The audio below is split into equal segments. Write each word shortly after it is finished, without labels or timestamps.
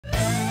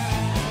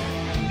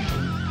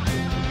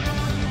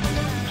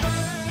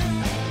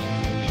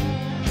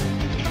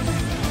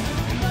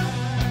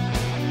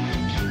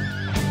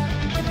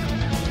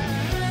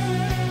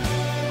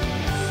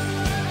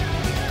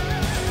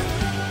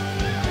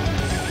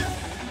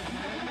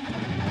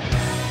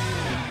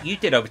you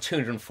did over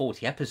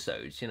 240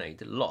 episodes. You know, you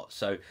did a lot.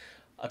 So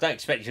I don't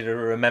expect you to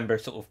remember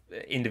sort of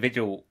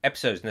individual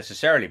episodes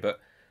necessarily, but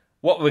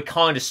what were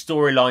kind of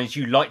storylines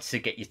you liked to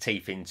get your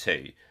teeth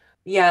into?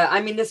 Yeah,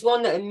 I mean, there's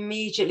one that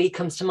immediately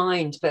comes to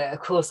mind, but of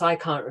course I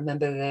can't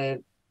remember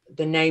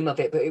the name of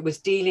it. But it was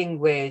dealing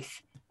with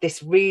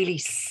this really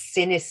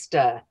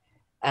sinister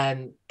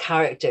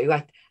character who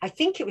I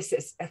think it was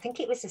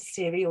a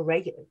serial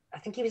rape. I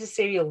think he was a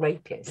serial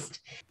rapist.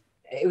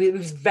 It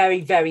was very,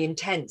 very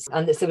intense,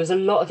 and there was a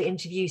lot of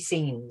interview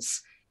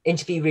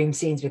room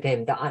scenes with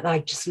him that I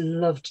just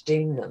loved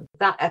doing them.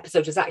 That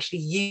episode was actually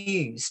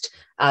used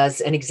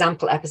as an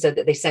example episode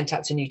that they sent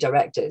out to new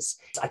directors.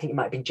 I think it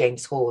might have been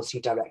James Hawes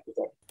who directed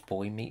it.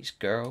 Boy Meets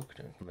Girl.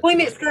 Boy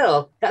Meets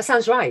Girl. That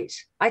sounds right.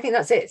 I think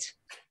that's it.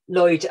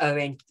 Lloyd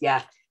Owen.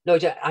 Yeah.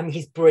 Lloyd, I mean,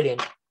 he's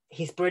brilliant.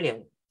 He's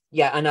brilliant.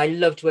 Yeah. And I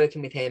loved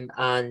working with him.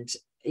 And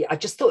I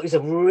just thought it was a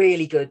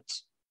really good,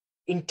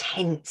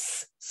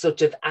 intense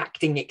sort of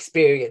acting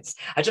experience.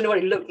 I don't know what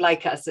it looked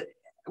like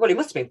well, it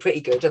must have been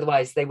pretty good.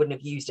 Otherwise, they wouldn't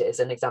have used it as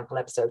an example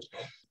episode.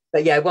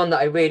 But yeah, one that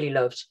I really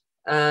loved.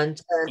 And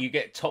you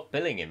get top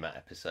billing in that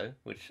episode,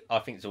 which I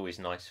think is always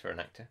nice for an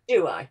actor.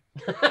 Do I?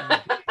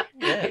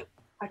 Yeah.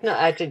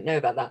 I didn't know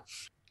about that.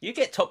 You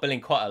get top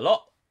billing quite a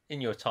lot in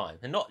your time,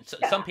 and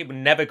some people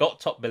never got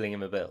top billing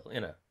in a bill.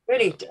 You know.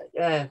 Really,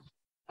 I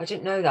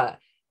didn't know that.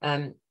 I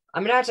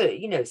mean, I had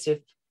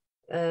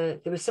there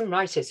were some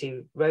writers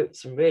who wrote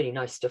some really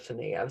nice stuff for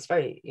me. I was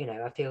very,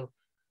 I feel.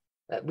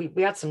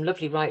 We had some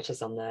lovely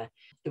writers on there.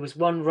 There was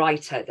one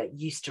writer that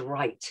used to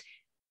write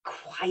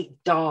quite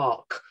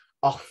dark,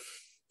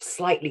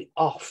 slightly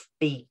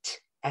offbeat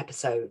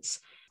episodes.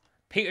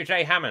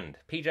 PJ Hammond.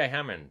 PJ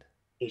Hammond.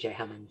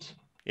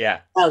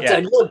 Yeah. Well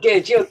done.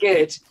 You're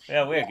good.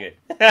 Yeah, we're good.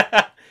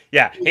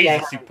 Yeah,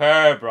 he's a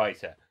superb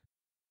writer.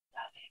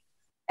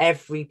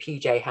 Every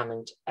PJ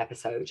Hammond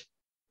episode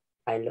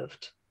I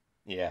loved.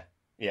 Yeah,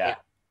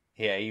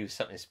 he was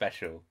something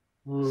special.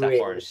 Really?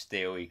 Sapphire and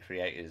Steel he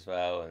created as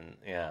well, and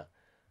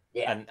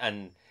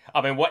and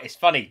I mean, what it's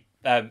funny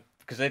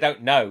because they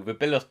don't know the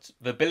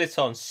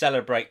Billetons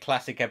celebrate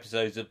classic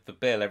episodes of The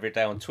Bill every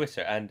day on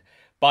Twitter, and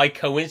by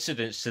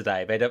coincidence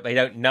today they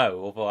don't know.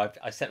 Although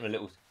I sent them a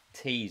little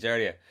tease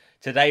earlier.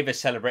 Today they're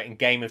celebrating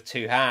Game of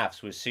Two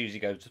Halves, where Suzi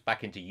goes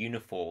back into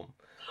uniform.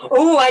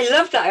 Oh, I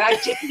love that! I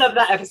did love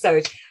that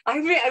episode. I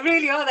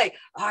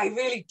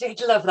really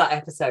did love that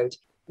episode.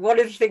 One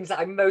of the things that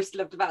I most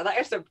loved about that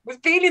episode was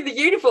being in the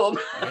uniform.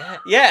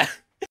 Yeah.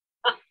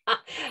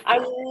 I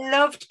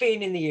loved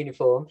being in the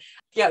uniform.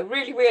 Yeah,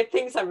 really weird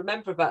things I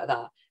remember about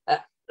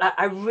that.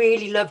 I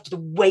really loved the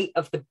weight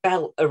of the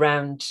belt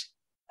around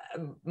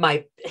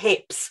my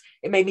hips.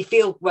 It made me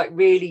feel like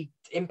really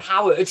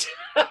empowered.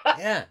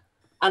 Yeah.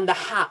 And the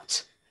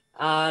hat.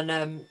 And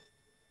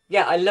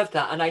I loved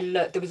that. And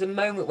there was a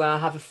moment where I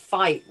have a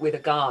fight with a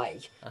guy.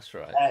 That's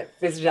right.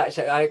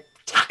 I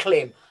tackle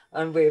him.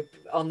 And we're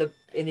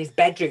in his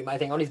bedroom, I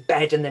think, on his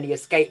bed, and then he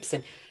escapes.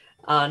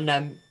 And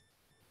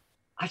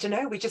I don't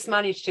know, we just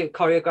managed to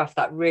choreograph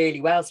that really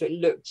well. So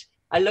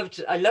I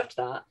loved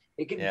that.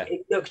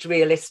 It looked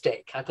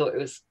realistic. I thought it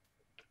was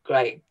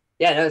great.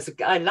 Yeah, no,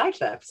 I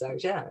liked that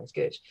episode. Yeah, it was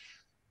good.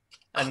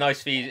 And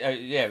nice for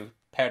you,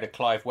 paired to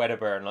Clive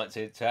Wedderburn, like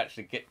to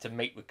actually get to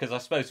meet, because I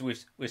suppose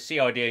with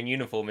CID and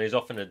uniform, there's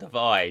often a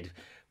divide.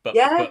 But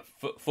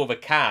for the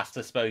cast,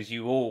 I suppose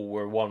you all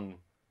were one.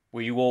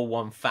 Were you all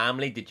one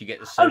family? Did you get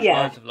the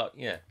socialize of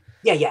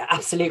Yeah,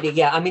 absolutely.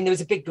 Yeah, I mean, there was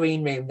a big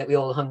green room that we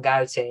all hung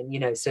out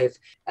in, so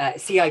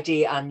CID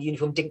and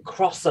uniform didn't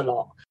cross a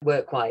lot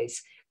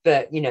work-wise.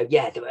 But,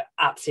 there were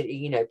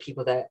absolutely,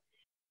 people that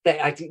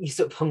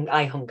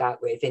I hung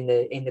out with in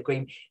the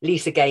green.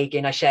 Lisa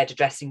Gagan, I shared a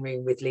dressing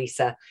room with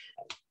Lisa.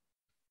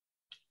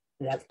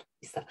 That's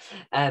Lisa.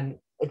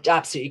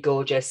 Absolutely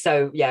gorgeous.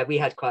 So, yeah, we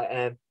had quite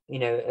a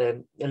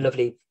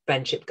lovely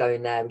friendship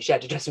going there. We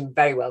shared a dressing room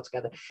very well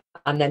together.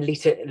 And then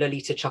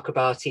Lolita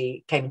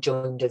Chakrabarti came and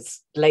joined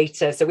us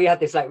later. So we had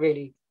this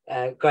really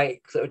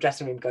great sort of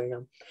dressing room going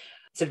on.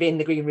 So be in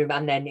the green room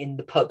and then in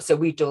the pub. So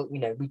we'd go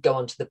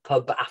on to the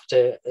pub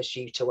after a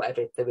shoot or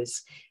whatever, if there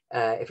was,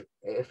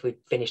 if we'd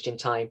finished in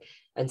time.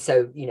 And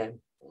so,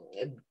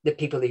 the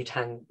people who'd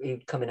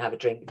come and have a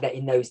drink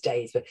in those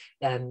days were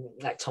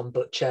like Tom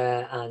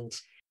Butcher and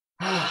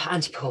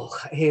Andy Paul,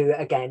 who,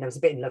 again, I was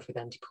a bit in love with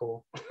Andy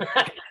Paul.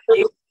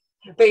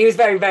 But he was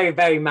very, very,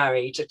 very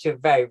married to a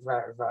very,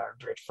 very, very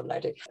beautiful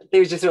lady. There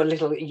was just a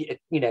little,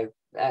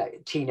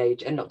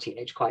 teenage, and not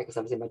teenage quite, because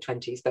I was in my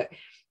 20s, but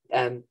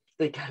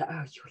they kind of,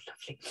 oh, you're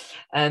lovely.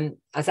 And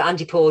so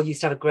Andy Paul used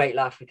to have a great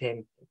laugh with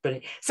him.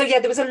 Brilliant. So yeah,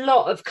 there was a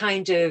lot of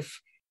kind of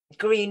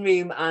green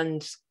room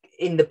and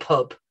in the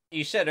pub.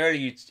 You said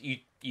earlier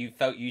you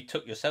felt you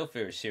took yourself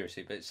very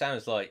seriously, but it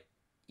sounds like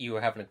you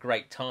were having a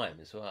great time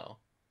as well.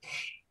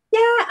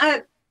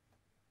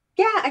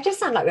 Yeah, I just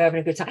sound like we were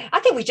having a good time. I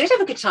think we did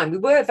have a good time. We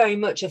were very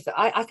much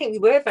I think we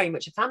were very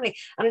much a family.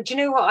 And do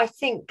you know what I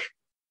think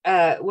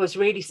was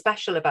really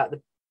special about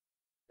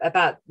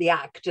the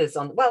actors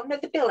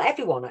the bill,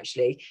 everyone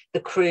actually, the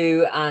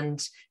crew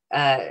and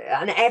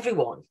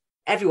everyone.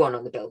 everyone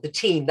on the bill, the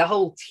team, the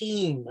whole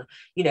team,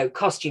 you know,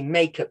 costume,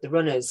 makeup, the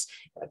runners,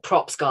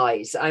 props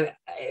guys.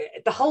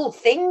 The whole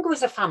thing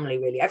was a family,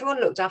 really. Everyone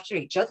looked after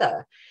each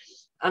other.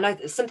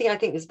 And something I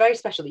think is very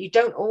special that you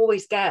don't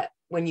always get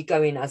when you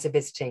go in as a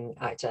visiting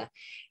actor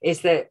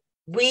is that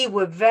we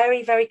were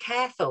very, very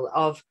careful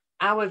of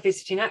our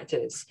visiting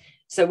actors.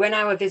 So when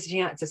our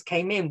visiting actors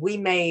came in, we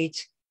made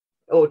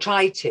or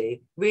tried to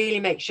really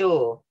make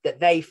sure that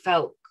they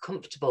felt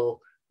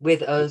comfortable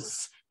with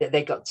us, that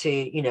they got to,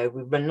 you know,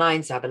 we run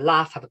lines, have a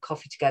laugh, have a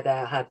coffee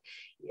together,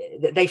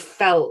 that they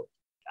felt,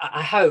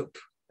 I hope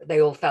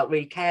they all felt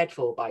really cared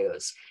for by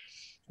us.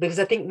 Because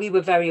I think we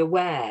were very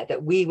aware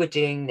that we were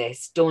doing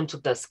this dawn till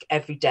dusk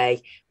every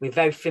day. We're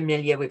very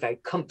familiar, we're very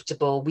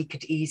comfortable. We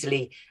could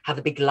easily have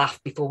a big laugh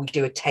before we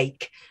do a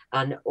take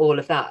and all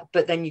of that.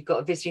 But then you've got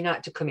a visiting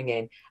actor coming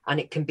in, and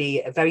it can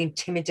be a very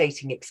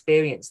intimidating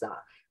experience, that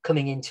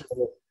coming into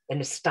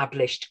an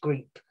established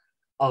group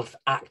of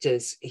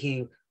actors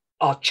who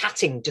are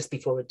chatting just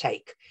before a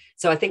take.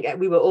 So I think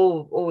we were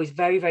all always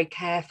very, very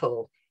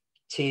careful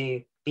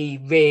to be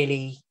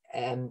really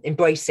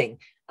embracing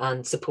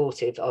and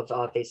supportive of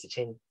our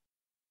visiting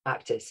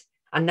actors.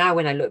 And now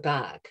when I look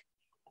back,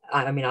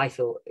 I mean, I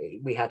thought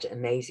we had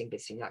amazing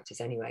visiting actors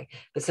anyway,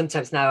 but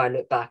sometimes now I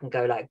look back and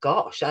go like,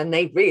 gosh, and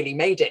they really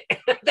made it.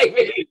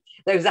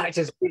 Those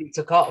actors really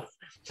took off.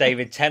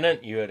 David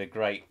Tennant, you had a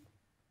great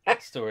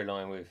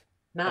storyline with.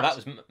 And that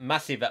was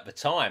massive at the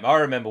time. I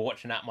remember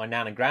watching that at my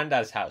nan and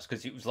granddad's house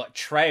because it was like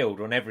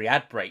trailed on every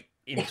ad break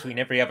in between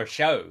every other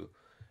show.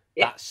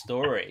 Yeah. That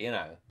story, you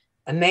know.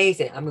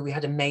 Amazing. I mean, we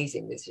had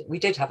amazing visiting. We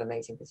did have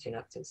amazing visiting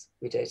actors.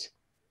 We did.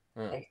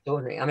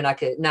 Extraordinary. I mean, I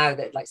could, now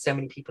that like so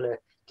many people are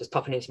just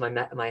popping into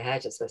my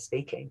head as we're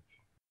speaking.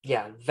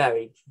 Yeah,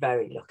 very,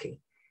 very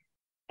lucky.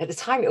 At the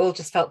time, it all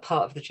just felt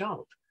part of the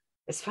job.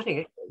 It's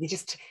funny.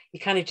 You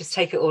kind of just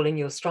take it all in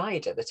your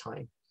stride at the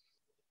time.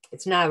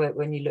 It's now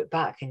when you look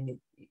back and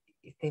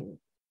you think,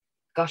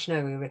 gosh,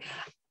 no,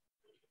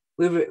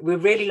 we're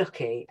really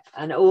lucky.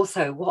 And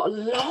also, what a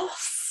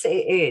loss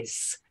it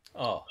is.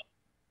 Oh.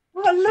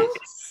 What a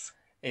loss.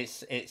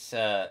 It's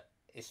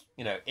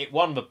you know, it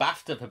won the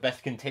BAFTA for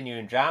Best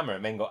Continuing Drama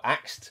and then got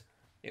axed.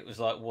 It was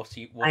like, what have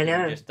you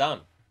just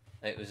done?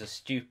 It was a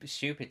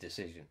stupid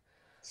decision.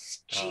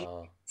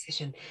 Stupid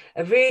decision.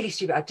 A really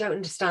stupid. I don't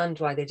understand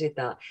why they did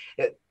that.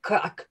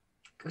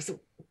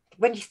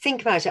 When you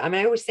think about it, I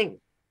mean, I always think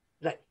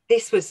like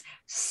this was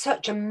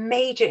such a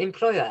major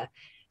employer.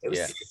 It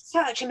was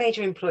such a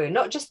major employer,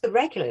 not just the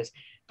regulars,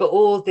 but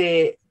all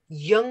the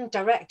young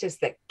directors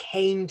that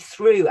came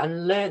through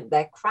and learnt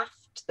their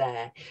craft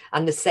there.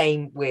 And the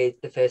same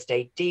with the first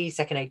AD,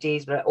 second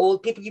ADs, but all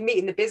people you meet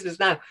in the business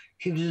now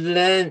who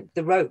learnt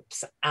the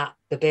ropes at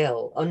the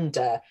bill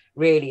under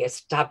really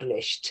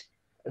established,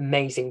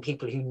 amazing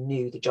people who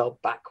knew the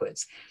job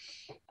backwards.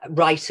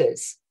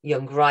 Writers,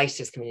 young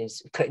writers coming in,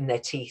 cutting their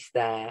teeth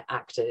there,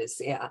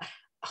 actors, a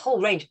whole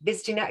range,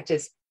 visiting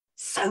actors,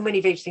 so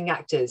many visiting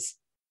actors.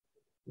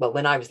 Well,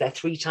 when I was there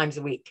 3 times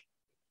a week.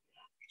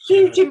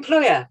 Huge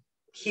employer.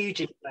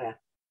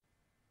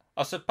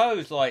 I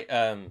suppose, like,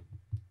 and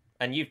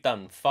you've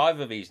done 5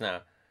 of these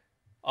now.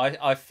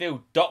 I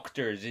feel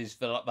Doctors is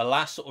the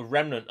last sort of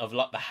remnant of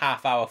like the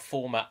half-hour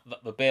format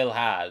that the bill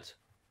had,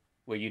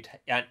 where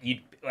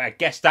a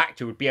guest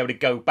actor would be able to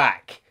go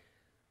back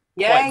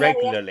quite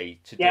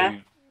regularly to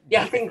do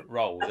different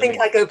roles. I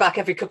think I go back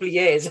every couple of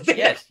years.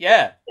 Yes,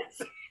 yeah.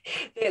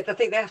 I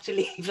think they have to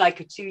leave like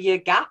a 2-year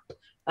gap,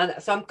 and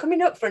so I'm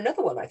coming up for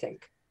another one, I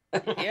think.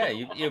 Yeah,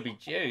 you'll be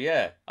due.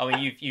 Yeah, I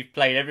mean, you've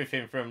played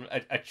everything from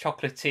a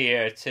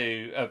chocolatier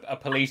to a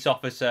police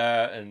officer,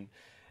 and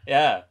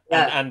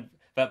and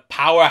the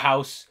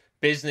powerhouse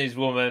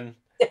businesswoman.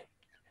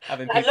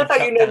 I love how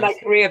you know my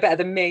career better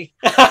than me.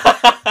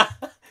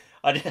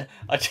 I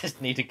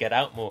just need to get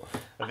out more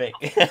of it.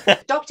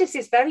 Doctors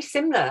is very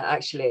similar,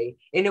 actually,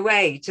 in a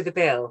way, to the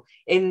bill,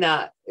 in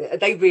that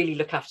they really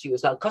look after you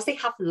as well, because they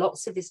have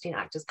lots of visiting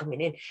actors coming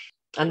in,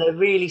 and they're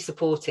really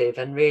supportive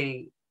and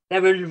really.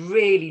 They're a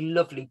really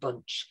lovely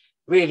bunch.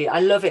 Really, I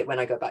love it when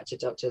I go back to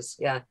Doctors.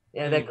 Yeah,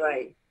 they're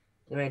great.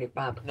 They're really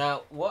fab.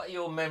 Now, what are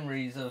your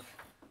memories of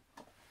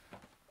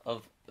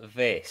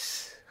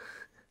this?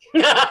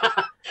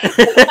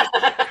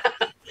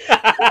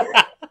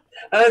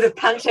 Oh, the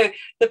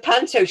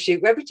panto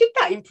shoot where we did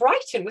that in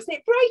Brighton, wasn't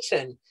it?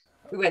 Brighton.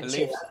 We went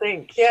to, I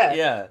think. Yeah.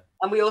 Yeah.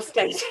 And we all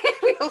stayed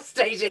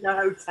in a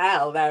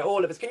hotel there,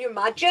 all of us. Can you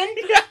imagine?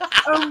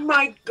 Oh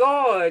my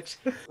God.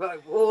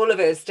 All of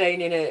us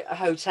staying in a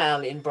hotel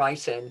in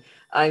Brighton.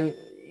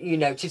 You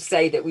know, to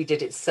say that we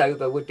did it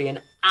sober would be an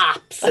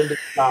absolute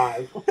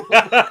lie.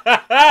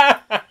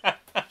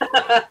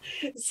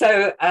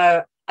 So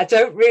I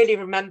don't really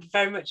remember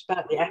very much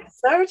about the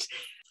episode.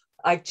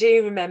 I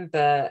do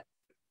remember,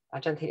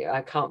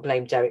 I can't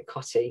blame Derek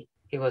Cotty.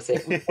 Who was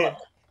it?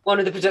 One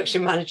of the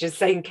production managers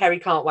saying, Kerry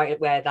can't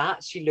wear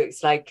that. She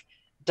looks like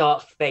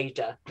Darth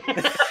Vader.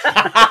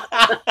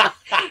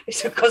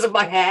 It's because of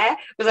my hair.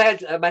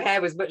 Because my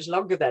hair was much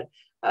longer then.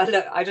 I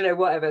don't know,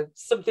 whatever.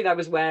 Something I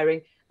was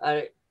wearing.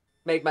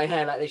 made my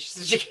hair like this.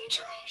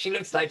 She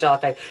looks like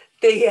Darth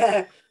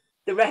Vader.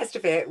 The rest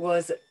of it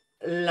was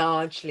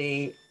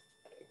largely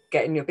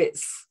getting a bit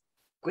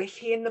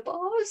squiffy in the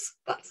bars.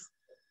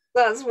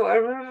 That's what I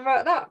remember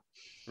about that.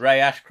 Ray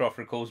Ashcroft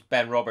recalls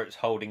Ben Roberts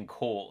holding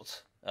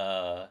court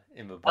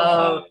in the bar.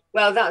 Oh,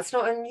 well, that's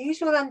not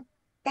unusual then.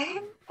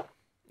 Ben?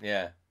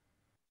 Yeah.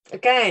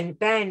 Again,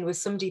 Ben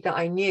was somebody that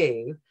I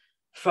knew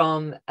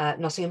from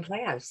Nottingham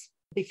Playhouse.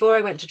 Before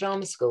I went to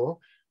drama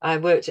school, I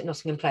worked at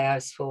Nottingham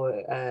Playhouse for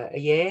a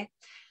year,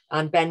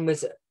 and Ben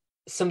was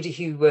somebody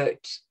who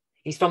worked,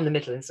 he's from the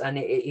Midlands, and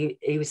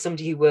he was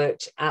somebody who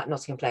worked at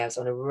Nottingham Playhouse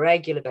on a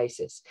regular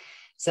basis.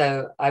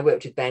 So I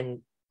worked with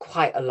Ben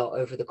quite a lot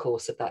over the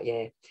course of that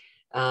year.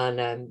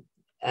 And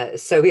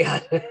so we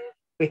had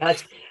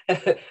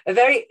a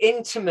very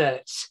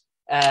intimate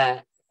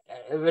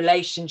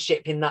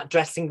relationship in that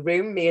dressing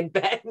room, me and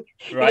Ben.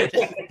 Right.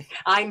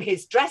 I'm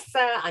his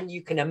dresser, and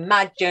you can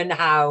imagine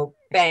how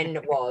Ben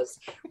was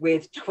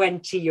with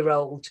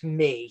 20-year-old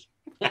me.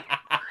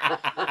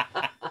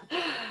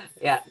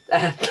 Yeah.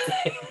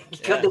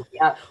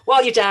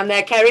 While you're down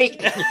there, Kerry,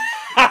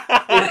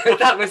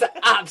 that was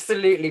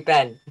absolutely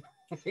Ben.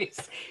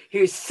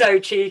 Who's so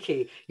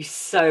cheeky, he's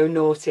so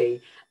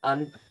naughty,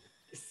 and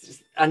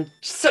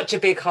such a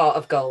big heart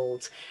of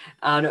gold.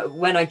 And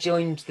when I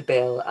joined the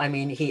bill, I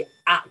mean, he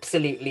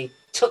absolutely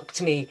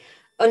tucked me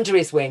under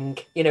his wing,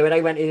 you know, when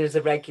I went in as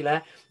a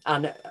regular,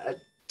 and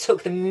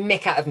took the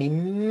mick out of me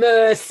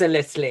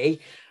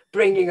mercilessly,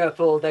 bringing up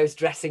all those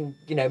dressing,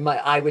 you know,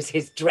 I was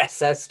his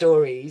dresser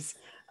stories.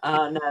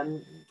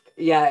 And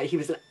yeah, he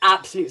was an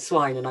absolute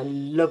swine, and I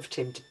loved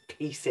him to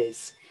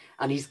pieces.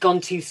 And he's gone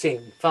too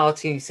soon, far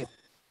too soon.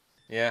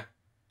 Yeah.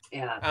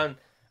 Yeah. And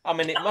I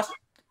mean, it must...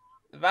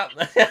 That...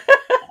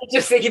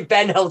 Just thinking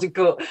Ben holding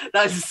court.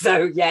 That's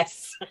so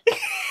yes.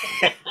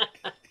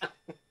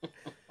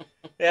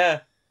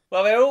 Yeah.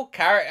 Well, they're all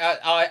character.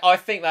 I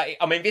think that,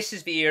 I mean, this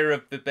is the era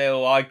of the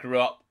bill I grew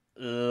up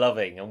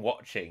loving and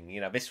watching.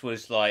 You know, this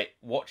was like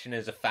watching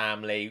as a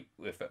family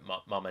with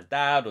mum and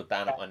dad, or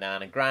down at my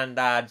nan and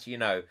granddad's, you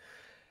know.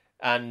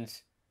 And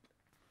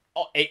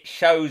it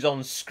shows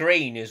on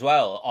screen as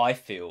well, I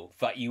feel,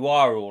 that you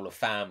are all a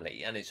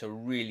family, and it's a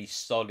really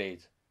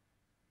solid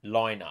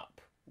lineup.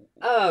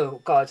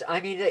 Oh God!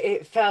 I mean,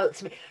 it felt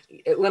to me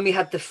when we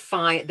had the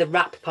final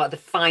rap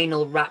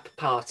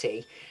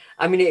party.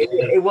 I mean,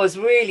 it was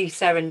really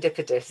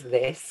serendipitous,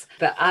 this.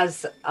 But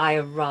as I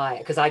arrived,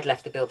 because I'd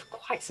left the bill for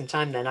quite some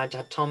time then, I'd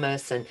had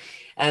Thomas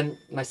and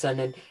my son,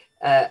 and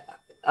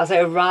as I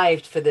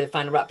arrived for the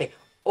final rap thing,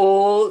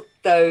 all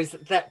those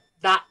that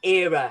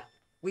era,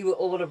 we were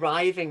all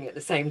arriving at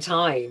the same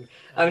time.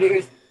 I mean,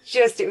 it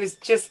was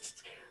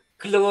just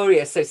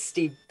glorious. So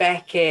Steve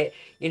Beckett,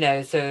 you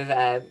know, sort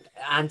of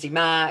Andy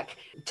Mack,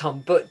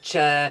 Tom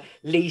Butcher,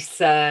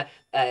 Lisa,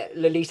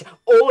 Lolita,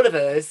 all of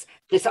us,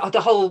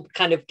 the whole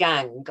kind of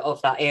gang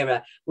of that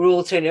era, were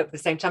all turning up at the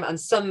same time. And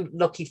some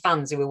lucky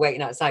fans who were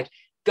waiting outside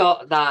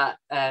got that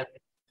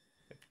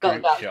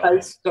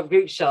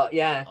group shot,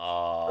 yeah,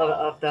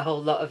 of the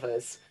whole lot of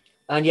us.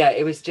 And yeah,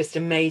 it was just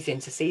amazing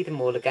to see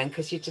them all again,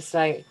 because you're just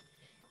like,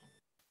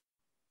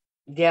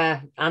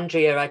 yeah,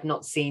 Andrea I'd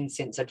not seen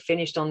since I'd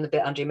finished on the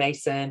bit, Andrea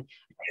Mason,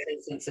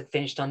 since I'd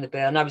finished on the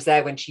bill, and I was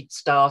there when she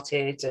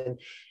started, and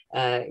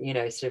you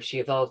know, sort of she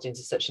evolved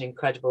into such an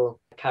incredible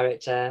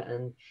character.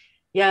 And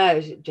yeah, it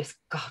was just,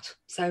 God,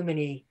 so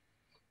many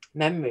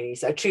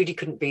memories. Trudy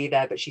couldn't be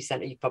there, but she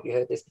sent, you've probably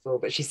heard this before,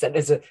 but she sent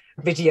us a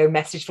video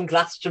message from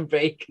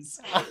Glastonbury because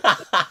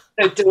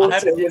her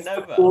daughter was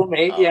before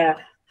me.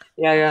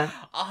 Yeah.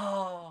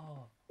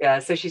 Oh, yeah.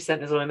 So she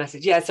sent us all a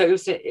message. Yeah. So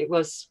it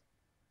was.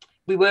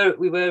 We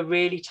were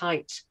really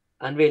tight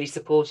and really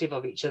supportive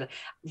of each other.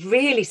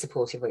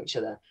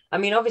 I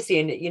mean,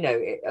 obviously, you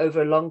know,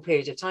 over a long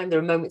period of time, there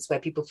are moments where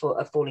people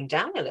are falling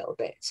down a little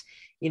bit,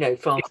 you know,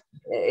 from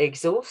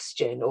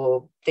exhaustion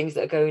or things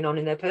that are going on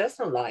in their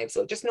personal lives,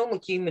 or just normal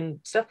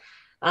human stuff.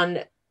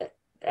 And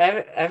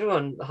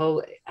everyone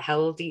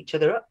held each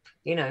other up,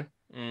 you know.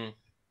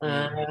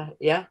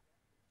 Yeah.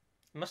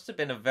 It must have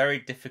been a very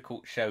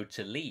difficult show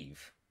to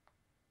leave.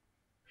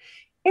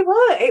 It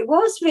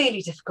was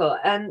really difficult,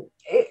 and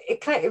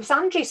it was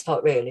Andrew's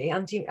fault, really.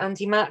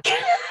 Andy Mack.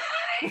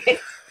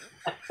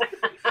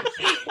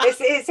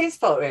 it's his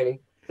fault, really,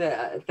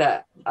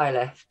 that I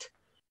left.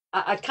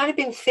 I'd kind of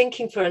been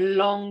thinking for a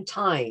long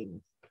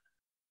time,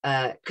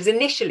 because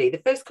initially the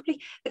first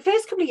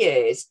couple of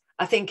years,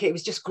 I think it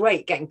was just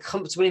great getting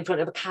comfortable in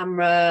front of a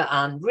camera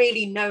and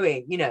really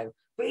knowing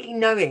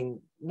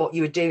what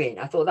you were doing.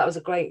 I thought that was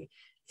a great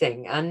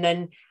thing. And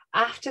then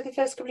after the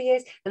first couple of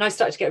years, then I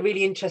started to get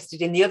really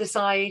interested in the other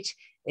side,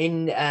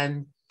 in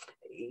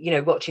you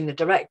know, watching the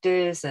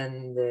directors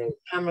and the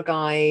camera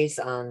guys,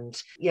 and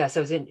yeah, so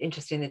I was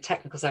interested in the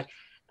technical side.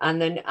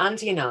 And then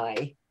Andy and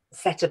I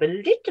set up a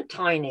little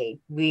tiny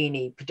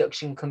weenie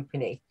production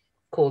company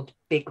called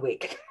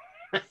Bigwig.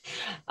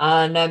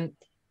 And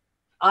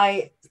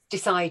I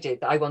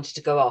decided that I wanted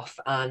to go off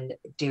and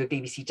do a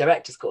BBC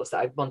director's course,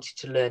 that I wanted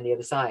to learn the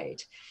other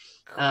side.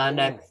 Cool.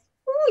 And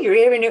you're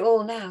hearing it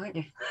all now, aren't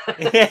you?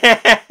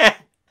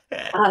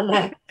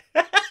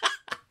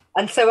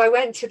 And so I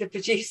went to the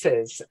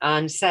producers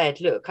and said,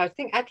 look, I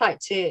think I'd like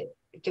to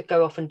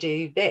go off and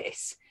do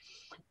this.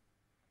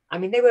 I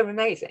mean, they were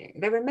amazing.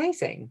 They were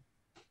amazing.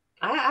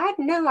 I had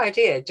no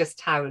idea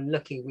just how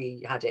lucky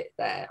we had it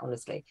there,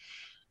 honestly.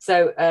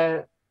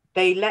 So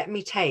they let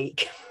me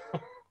take,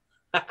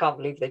 I can't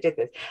believe they did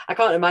this. I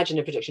can't imagine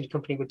a production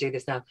company would do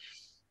this now.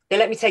 They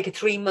let me take a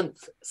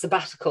 3-month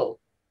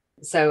sabbatical.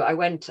 So I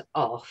went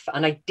off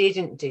and I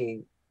didn't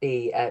do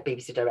the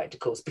BBC director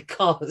course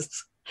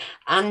because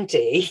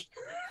Andy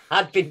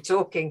had been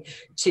talking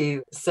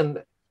to some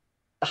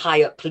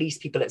high up police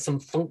people at some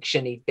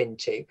function he'd been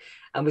to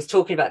and was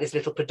talking about this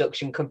little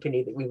production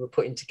company that we were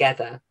putting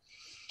together.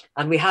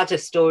 And we had a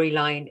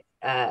storyline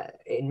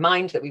in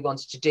mind that we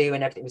wanted to do,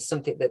 and everything was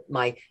something that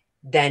my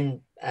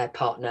then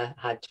partner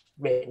had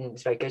written. It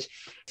was very good.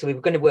 So we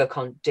were going to work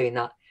on doing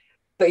that.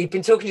 But he'd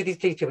been talking to these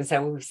police people and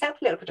saying, well, we've set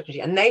up a little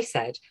production. And they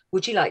said,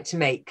 would you like to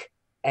make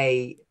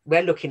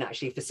we're looking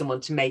actually for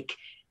someone to make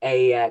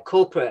a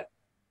corporate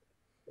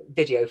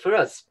video for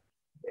us.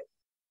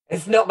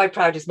 It's not my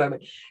proudest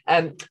moment,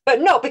 but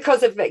not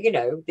because of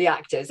the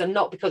actors, and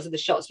not because of the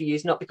shots we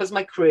used, not because of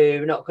my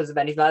crew, not because of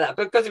anything like that,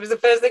 but because it was the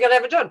first thing I'd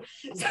ever done.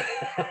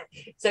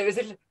 So it was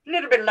a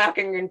little bit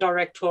lacking in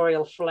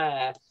directorial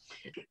flair,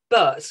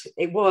 but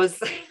it was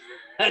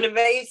an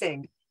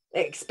amazing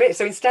experience.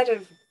 So instead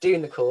of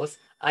doing the course,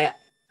 I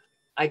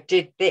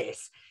did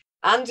this.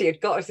 Andy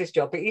had got us this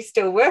job, but he's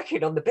still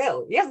working on the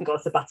bill. He hasn't got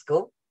a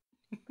sabbatical.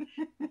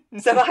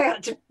 So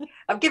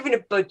I'm giving a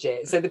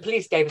budget. So the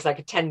police gave us like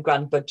a 10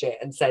 grand budget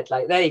and said,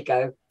 like, there you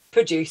go,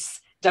 produce,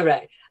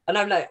 direct. And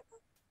I'm like,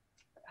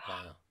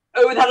 wow.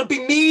 Oh, that'll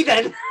be me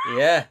then.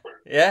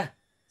 Yeah.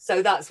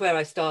 So that's where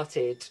I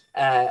started.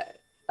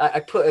 I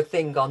put a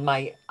thing on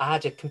I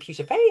had a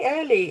computer, very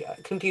early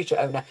computer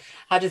owner,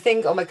 had a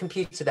thing on my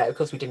computer there, of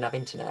course we didn't have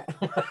internet,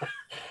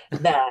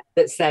 there,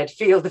 that said,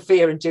 feel the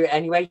fear and do it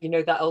anyway. You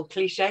know, that old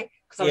cliche?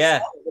 Because I was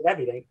starting with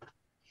everything.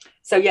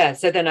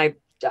 So then I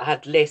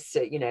had lists,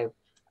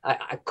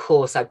 of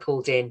course I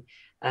pulled in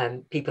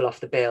people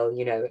off the bill,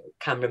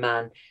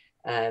 cameraman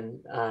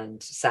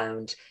and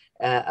sound.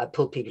 I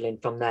pulled people in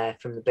from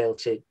the bill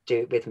to do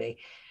it with me.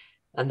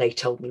 And they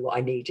told me what I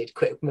needed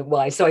equipment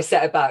wise. So I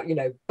set about,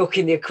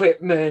 booking the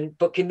equipment,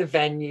 booking the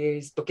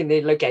venues, booking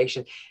the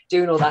location,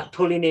 doing all that,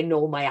 pulling in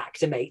all my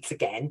actor mates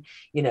again,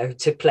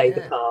 to play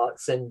the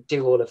parts and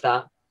do all of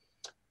that.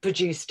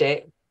 Produced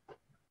it,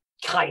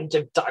 kind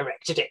of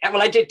directed it.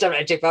 Well, I did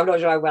direct it, but I'm not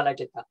sure how well I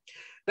did that.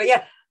 But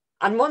yeah,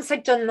 and once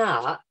I'd done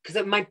that,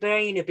 because my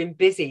brain had been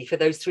busy for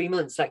those 3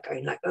 months, like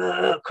going like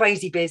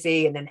crazy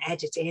busy, and then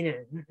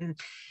editing,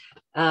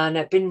 and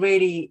I've been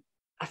really,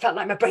 I felt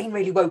like my brain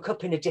really woke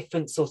up in a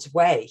different sort of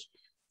way.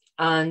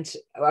 And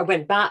I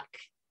went back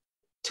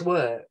to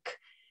work,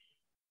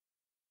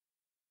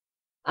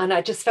 and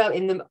I just felt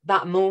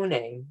that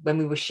morning when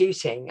we were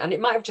shooting, and it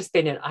might have just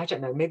been I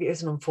don't know, maybe it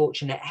was an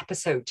unfortunate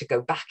episode to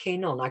go back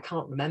in on, I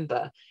can't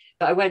remember.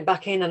 But I went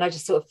back in and I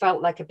just sort of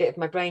felt like a bit of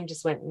my brain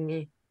just went,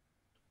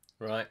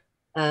 right.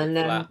 And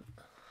I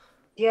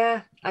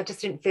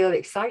just didn't feel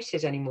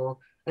excited anymore.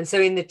 And so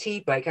in the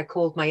tea break, I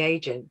called my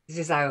agent. This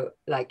is how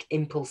like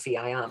impulsy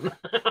I am,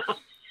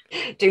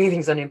 doing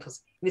things on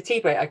impulse. In the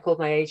tea break, I called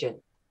my agent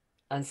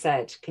and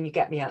said, can you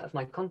get me out of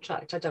my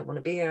contract? I don't want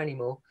to be here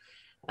anymore.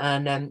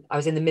 And I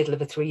was in the middle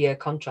of a 3-year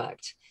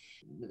contract.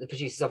 The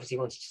producers obviously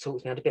wanted to talk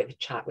to me. I had a bit of a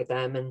chat with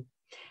them,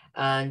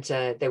 and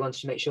they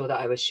wanted to make sure that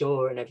I was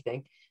sure and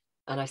everything.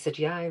 And I said,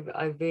 yeah,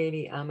 I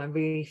really am. I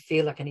really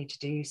feel like I need to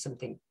do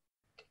something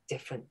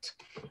different.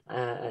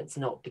 It's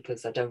not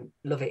because I don't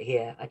love it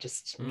here. I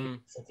just need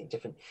something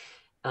different.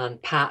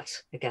 And Pat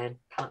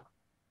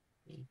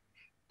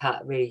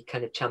really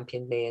kind of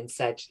championed me and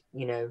said,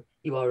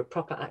 you are a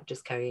proper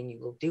actress, Kerry, and you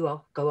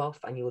will go off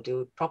and you will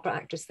do proper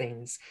actress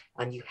things,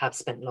 and you have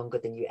spent longer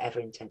than you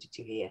ever intended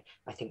to here.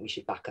 I think we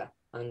should back her.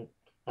 And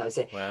that was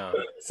it. Wow.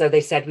 So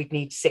they said we'd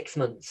need 6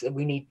 months.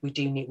 We need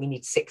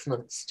 6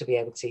 months to be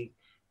able to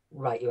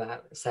write you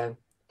out. So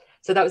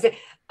that was it.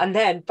 And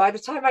then by the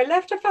time I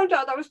left, I found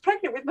out that I was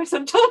pregnant with my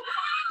son Tom.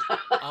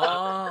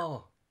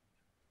 Oh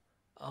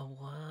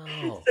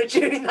wow. So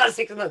during that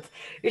 6 months,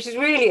 which is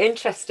really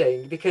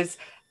interesting, because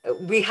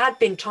we had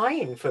been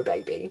trying for a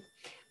baby,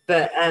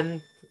 but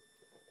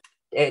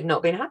it had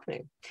not been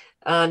happening.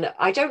 And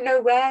I don't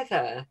know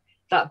whether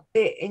that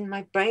bit in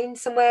my brain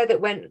somewhere that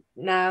went,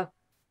 now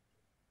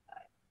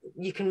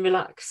you can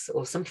relax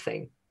or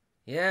something.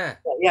 Yeah.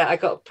 But yeah, I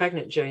got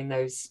pregnant during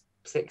those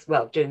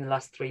during the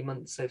last 3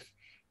 months of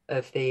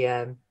the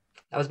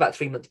I was about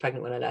 3 months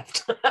pregnant when I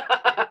left.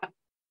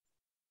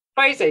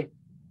 Crazy.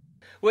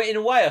 Well, in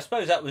a way, I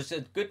suppose that was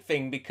a good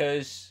thing,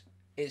 because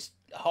it's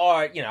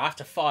hard,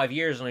 after 5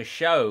 years on a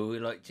show,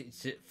 like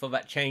for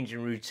that change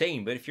in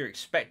routine. But if you're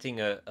expecting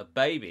a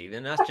baby,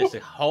 then that's just a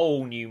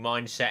whole new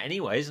mindset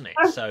anyway, isn't it?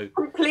 So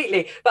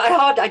completely. But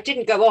I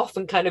didn't go off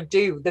and kind of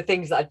do the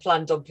things that I'd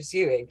planned on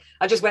pursuing.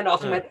 I just went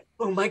off and went,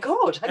 oh my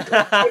God.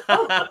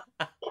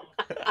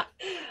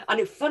 And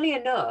it's funny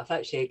enough,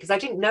 actually, because I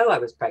didn't know I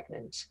was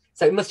pregnant.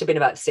 So it must have been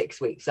about 6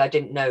 weeks. I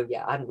didn't know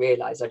yet. I hadn't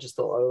realised. I just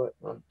thought, oh,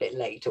 I'm a bit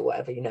late or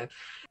whatever, you know.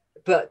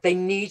 But they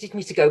needed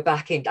me to go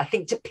back in, I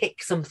think, to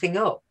pick something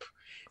up.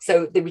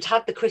 So we'd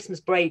had the Christmas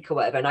break or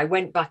whatever, and I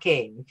went back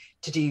in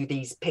to do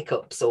these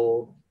pickups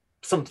or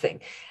something.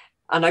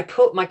 And I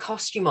put my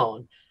costume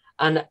on,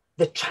 and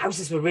the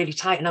trousers were really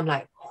tight. And I'm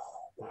like,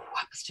 oh,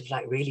 I must have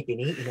like really been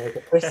eating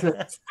over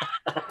Christmas.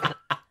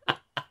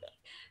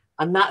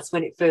 And that's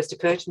when it first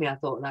occurred to me. I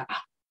thought, like,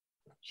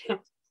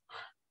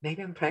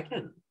 maybe I'm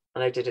pregnant.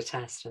 And I did a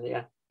test, and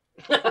yeah.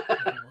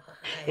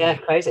 Yeah,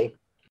 crazy.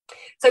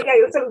 So yeah,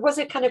 so it was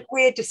a kind of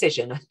weird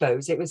decision, I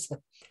suppose. It was,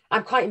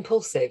 I'm quite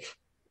impulsive.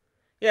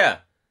 Yeah.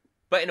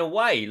 But in a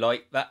way,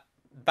 like that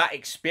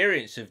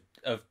experience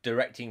of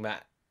directing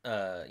that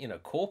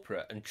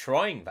corporate and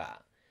trying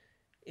that,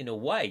 in a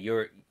way,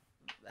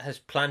 has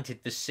planted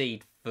the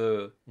seed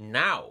for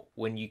now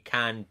when you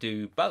can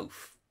do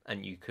both.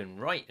 And you can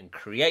write and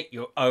create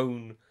your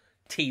own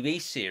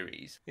TV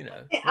series, you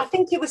know. I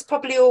think it was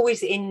probably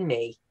always in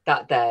me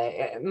that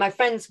there. My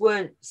friends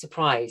weren't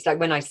surprised. Like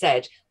when I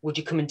said, would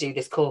you come and do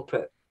this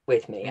corporate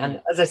with me? And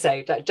as I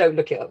say, don't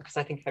look it up because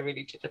I think I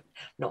really did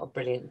not a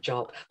brilliant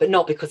job, but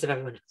not because of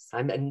everyone else.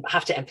 I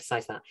have to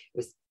emphasize that. It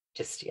was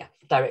just,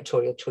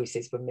 directorial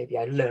choices when maybe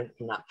I learned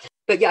from that.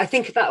 But yeah, I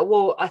think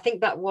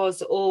that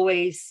was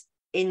always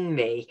in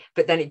me,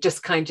 but then it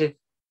just kind of,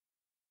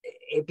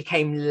 it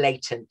became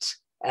latent.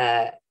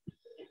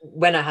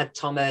 When I had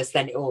Thomas,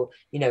 then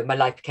my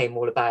life became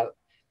all about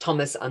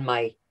Thomas and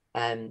my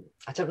I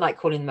don't like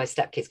calling them my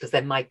stepkids because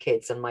they're my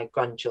kids and my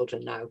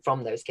grandchildren now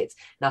from those kids,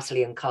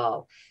 Natalie and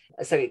Carl.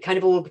 So it kind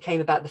of all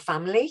became about the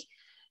family.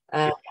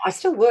 I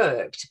still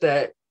worked,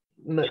 but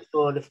much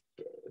more the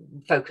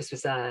focus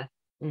was there.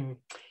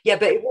 Yeah,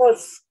 but it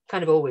was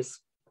kind of always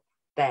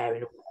there.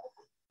 And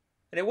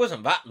it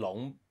wasn't that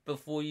long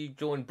before you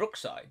joined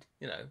Brookside,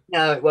 you know.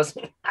 No, it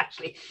wasn't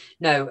actually.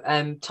 No,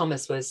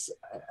 Thomas was,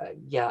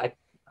 I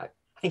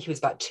think he was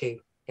about 2.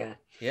 Yeah.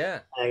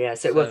 Yeah.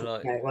 So it wasn't.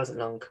 Like, it wasn't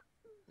long.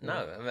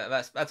 No,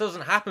 that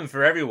doesn't happen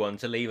for everyone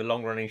to leave a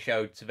long running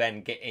show to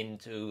then get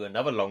into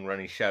another long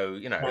running show.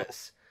 You know,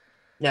 it's.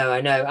 No,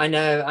 I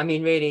know. I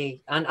mean,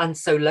 really, and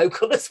so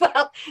local as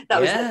well.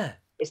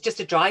 It's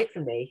just a drive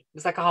for me. It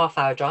was like a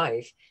half-hour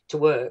drive to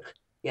work.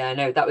 Yeah, I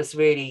know. That was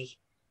really,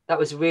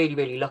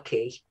 really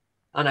lucky.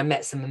 And I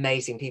met some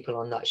amazing people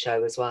on that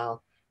show as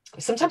well.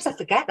 Sometimes I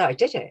forget that I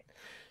did it.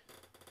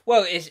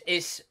 Well,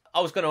 it's. I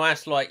was going to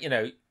ask, like, you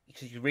know,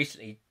 because you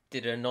recently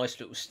did a nice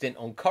little stint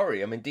on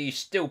Corrie. I mean, do you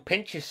still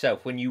pinch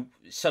yourself when you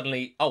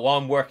suddenly,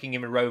 I'm working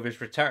in a Rover's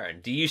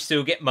Return? Do you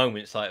still get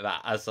moments like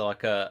that as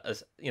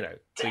you know?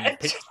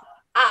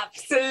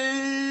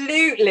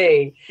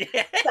 Absolutely.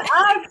 Yeah.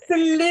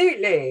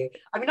 Absolutely.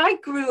 I mean, I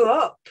grew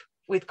up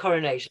with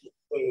Coronation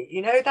Street.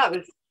 You know, that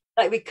was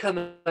like we'd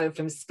come home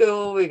from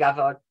school, we'd have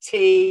our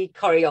tea,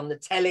 Corrie on the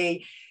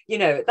telly. You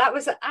know, that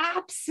was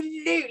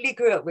absolutely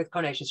grew up with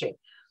Coronation Street.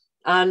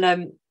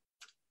 And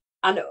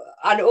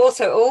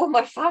also all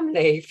my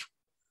family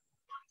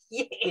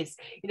years,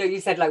 you know, you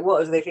said like, what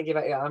was they thinking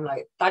about you? I'm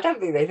like, I don't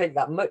think they think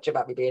that much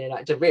about me being an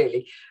actor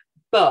really,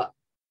 but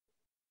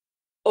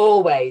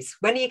always,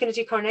 when are you going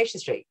to do Coronation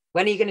Street?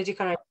 When are you going to do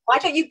Coronation? Why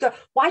don't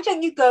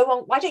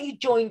you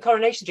join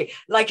Coronation Street?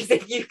 Like as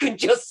if you can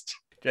just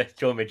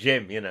join my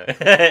gym, you know. All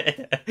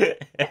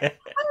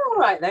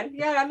right then,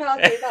 yeah, no, I'll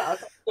do that. I'll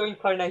join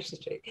Coronation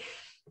Street.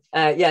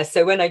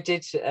 So when I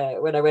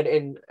went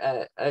in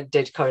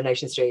did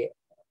Coronation Street,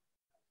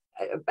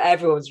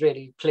 everyone's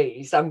really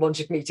pleased and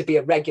wanted me to be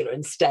a regular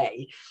and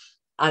stay,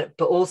 but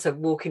also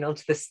walking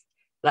onto this,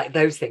 like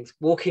those things,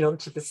 walking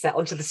onto the set,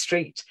 onto the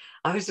street,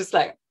 I was just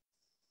like,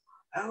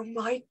 oh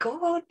my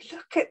God,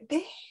 look at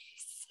this,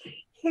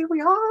 here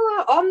we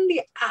are on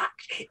the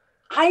act,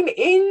 I'm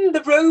in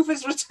the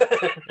Rover's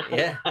Return.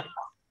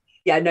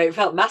 No, it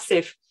felt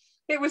massive.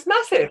 It was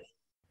massive.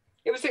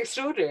 It was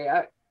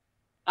extraordinary.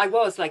 I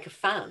was like a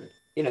fan,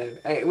 you know.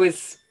 I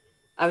was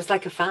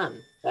like a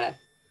fan there.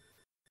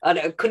 And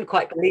I couldn't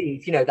quite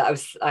believe, you know,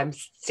 that I'm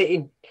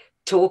sitting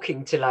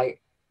talking to like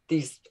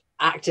these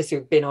actors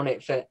who've been on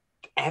it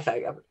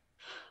forever.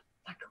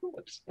 My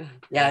God.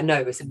 Yeah, no,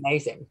 it was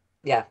amazing.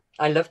 Yeah,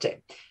 I loved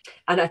it.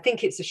 And I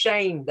think it's a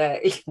shame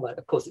that, well,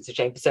 of course it's a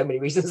shame for so many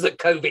reasons that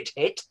COVID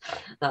hit.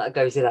 That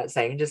goes without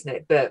saying, doesn't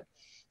it? But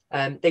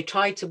they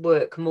tried to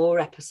work more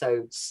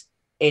episodes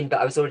in,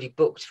 but I was already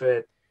booked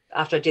for,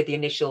 after I did the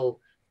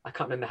initial, I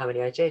can't remember how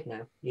many I did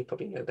now. You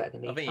probably know better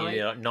than me. I think you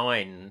did like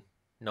 9.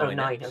 Oh,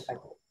 9, okay.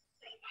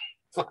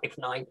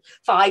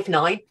 5,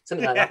 9,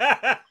 something like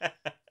that.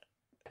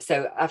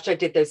 So after I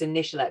did those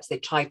initial eps, they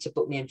tried to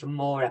book me in for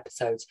more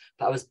episodes,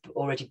 but I was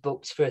already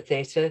booked for a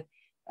theatre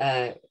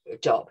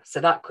job. So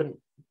that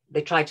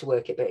they tried to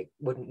work it, but it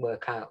wouldn't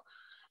work out.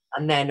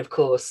 And then, of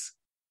course,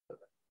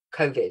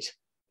 COVID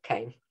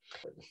came.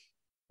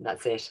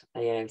 That's it.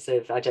 You know,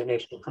 so I don't know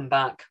if she'll come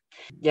back.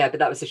 Yeah, but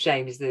that was a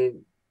shame, is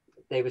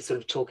they were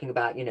sort of talking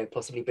about, you know,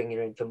 possibly bringing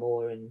her in for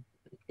more, and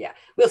yeah,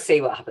 we'll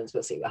see what happens.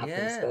 We'll see what happens.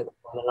 Yeah. But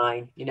on the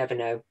line, you never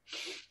know.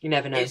 You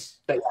never know.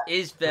 But yeah.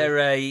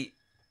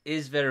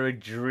 Is there a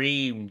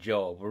dream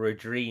job or a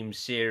dream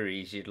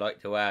series you'd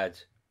like to add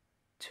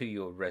to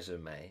your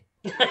resume?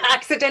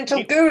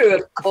 Accidental Guru,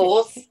 of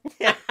course.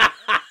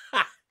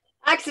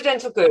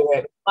 Accidental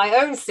Guru, my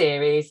own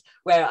series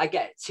where I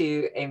get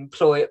to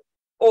employ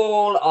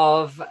all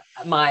of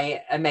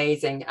my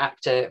amazing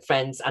actor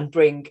friends and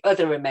bring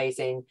other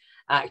amazing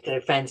actor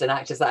friends and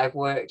actors that I've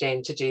worked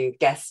in to do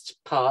guest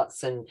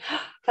parts, and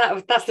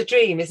that's the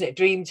dream, isn't it?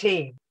 Dream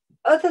team.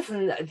 Other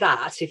than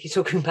that, if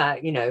you're talking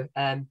about, you know,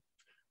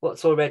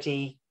 what's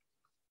already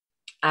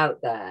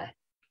out there,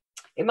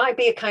 it might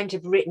be a kind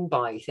of written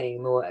by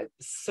thing, or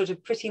sort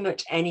of pretty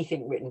much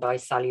anything written by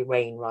Sally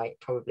Wainwright,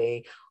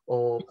 probably,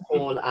 or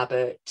Paul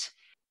Abbott.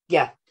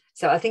 Yeah.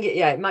 So I think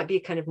it might be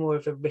kind of more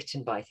of a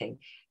written by thing.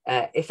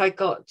 If I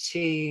got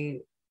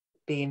to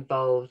be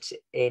involved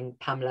in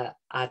Pamela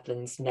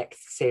Adlon's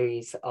next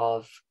series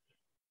of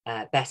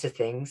Better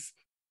Things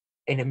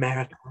in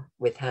America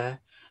with her,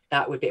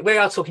 that would be, we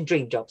are talking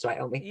dream jobs, right,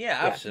 aren't we? Yeah,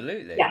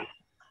 absolutely.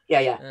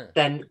 Yeah.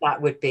 Then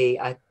that would be,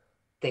 I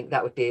think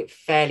that would be a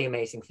fairly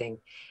amazing thing.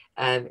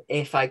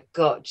 If I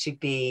got to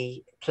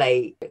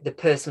play the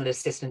personal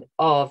assistant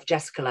of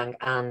Jessica Lange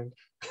and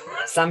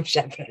Sam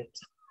Shepard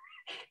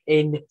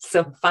in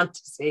some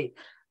fantasy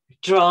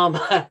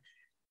drama,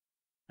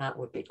 that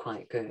would be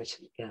quite good.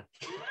 Yeah.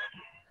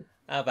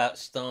 How about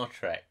Star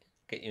Trek?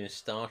 Get you in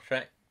Star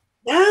Trek?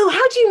 No,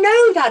 how do you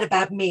know that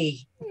about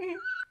me?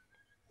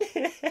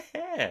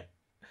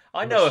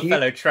 I know a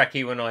fellow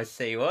Trekkie when I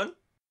see one.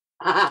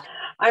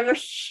 I'm a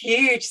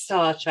huge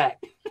Star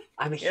Trek.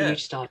 I'm a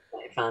huge Star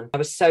Trek fan. I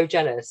was so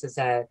jealous as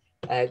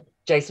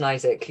Jason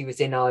Isaac, who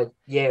was in our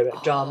year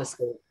at drama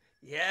school.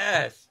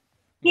 Yes.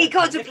 He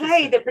got to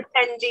play the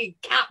pretending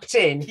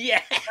captain.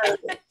 Yeah.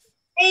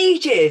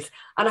 Ages.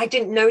 And I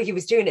didn't know he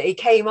was doing it. He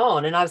came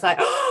on and I was like,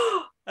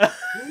 oh,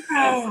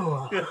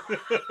 no.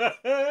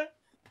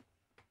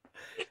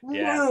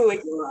 No,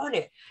 you're on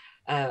it.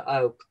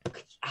 Oh,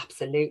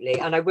 absolutely.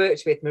 And I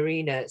worked with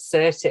Marina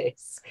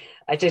Sirtis.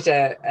 I did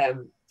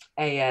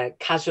a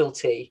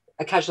casualty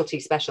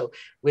special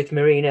with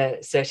Marina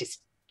Sirtis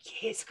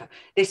years ago.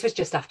 This was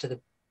just after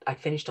I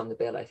finished on the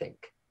bill, I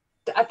think.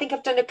 I think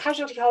I've done a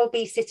Casualty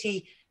Holby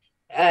City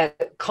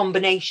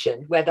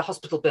combination where the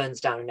hospital burns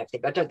down and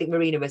everything, but I don't think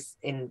Marina was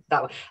in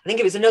that one. I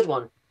think it was another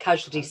one,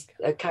 casualty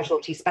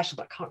special,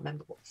 but I can't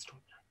remember what the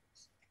story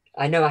was.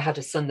 I know I had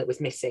a son that was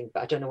missing,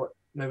 but I don't know what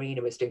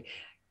Marina was doing.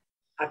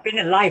 I'm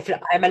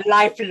a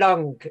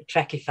lifelong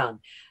Trekkie fan,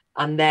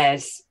 and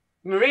there's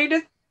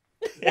Marina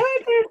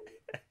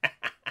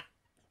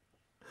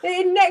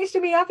sitting next to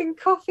me having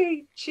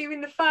coffee,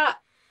 chewing the fat.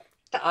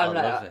 I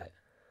love it.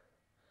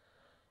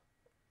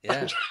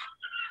 Yeah.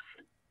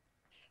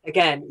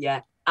 Again,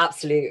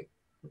 absolute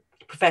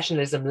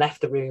professionalism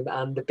left the room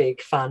and the big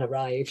fan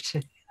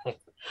arrived. I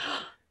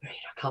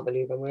can't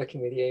believe I'm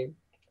working with you.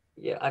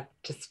 Yeah, I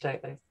just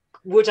don't know.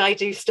 Would I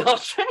do Star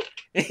Trek?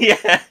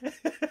 Yeah.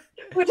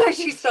 Would I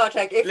do Star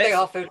Trek if they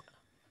offered?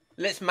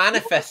 Let's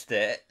manifest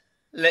it.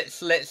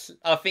 Let's.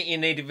 I think you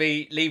need to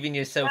be leaving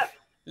your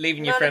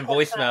friend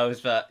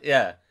voicemails, but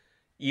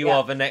you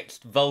are the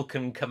next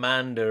Vulcan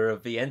commander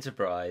of the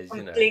Enterprise.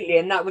 Completely,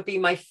 and that would be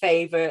my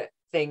favourite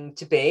thing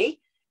to be.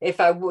 If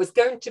I was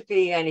going to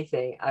be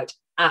anything, I'd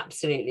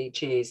absolutely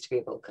choose to be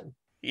a Vulcan.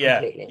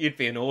 Yeah, completely. You'd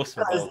be an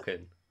awesome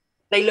Vulcan.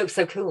 They look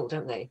so cool,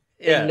 don't they?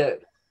 Yeah.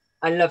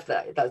 I love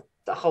that.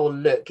 The whole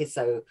look is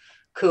so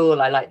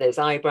cool. I like those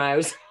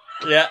eyebrows.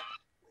 Yeah.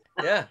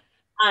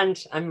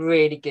 And I'm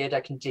really good.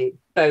 I can do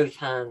both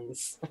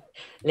hands.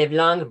 Live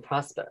long and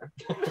prosper.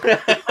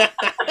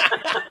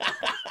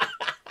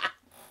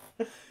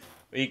 Well,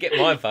 you get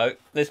my vote.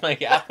 Let's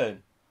make it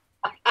happen.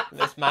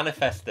 Let's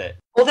manifest it.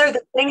 Although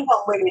the Klingon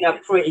women are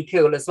pretty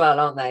cool as well,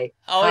 aren't they?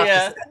 Oh,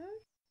 yeah.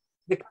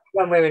 The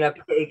Klingon women are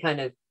pretty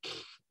kind of,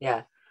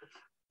 I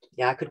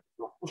could.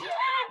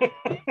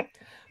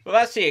 Well,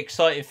 that's the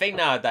exciting thing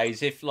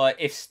nowadays.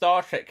 If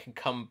Star Trek can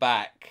come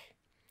back,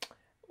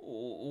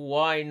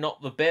 why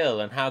not the Bill?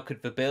 And how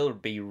could the Bill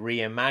be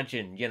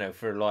reimagined?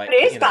 For But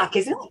it is back,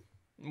 isn't it?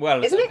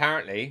 Well,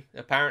 apparently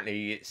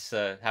it's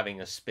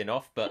having a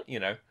spin-off, but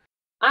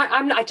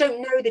I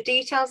don't know the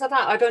details of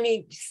that. I've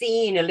only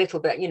seen a little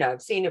bit,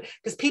 I've seen it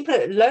because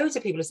loads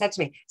of people have said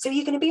to me, so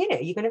you're going to be in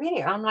it? You're going to be in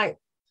it? I'm like,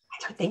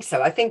 I don't think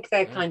so. I think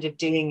they're kind of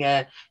doing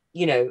a,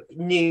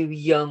 new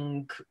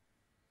young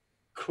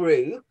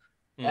crew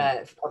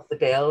of the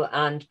Bill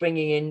and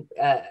bringing in,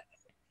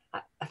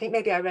 I think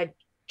maybe I read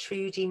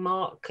Trudy,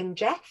 Mark and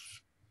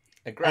Jeff.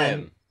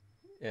 Graham.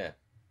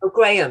 Oh,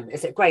 Graham.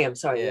 Is it Graham?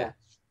 Sorry.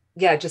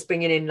 Yeah. Just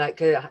bringing in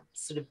like a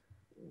sort of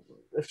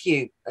a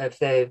few of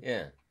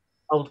the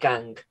old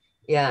gang.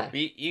 Yeah.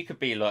 You could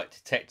be like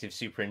detective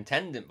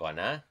superintendent by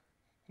now,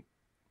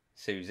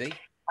 Suzi.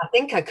 I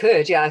think I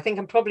could. Yeah. I think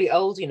I'm probably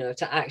old enough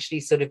to actually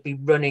sort of be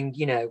running,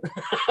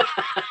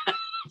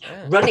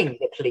 running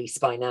the police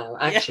by now,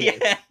 actually.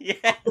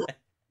 Yeah.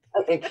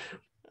 I think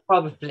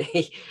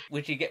probably.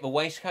 Would you get the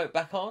waistcoat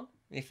back on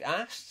if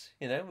asked?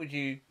 Would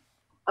you?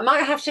 I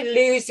might have to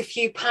lose a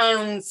few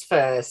pounds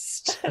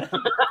first.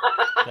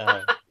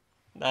 No.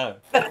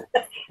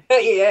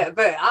 But yeah,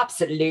 but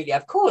absolutely,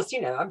 of course,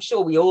 I'm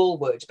sure we all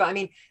would. But I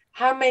mean,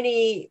 how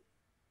many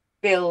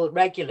Bill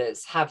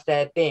regulars have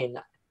there been?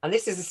 And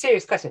this is a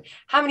serious question.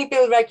 How many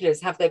Bill regulars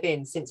have there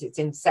been since its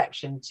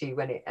inception to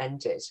when it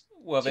ended?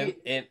 Well,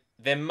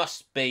 there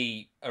must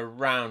be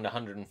around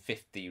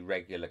 150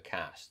 regular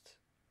cast.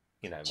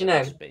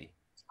 Must be.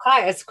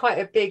 It's quite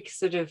a big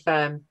sort of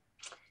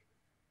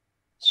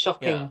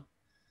shopping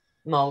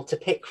mall to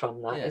pick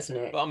from, that, isn't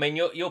it? But I mean,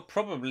 you're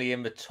probably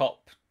in the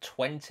top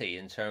 20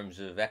 in terms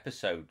of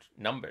episode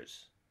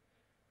numbers.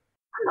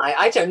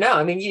 I don't know.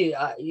 I mean, you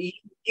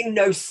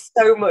know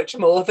so much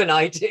more than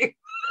I do.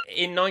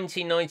 In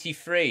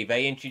 1993,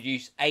 they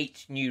introduced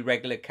 8 new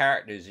regular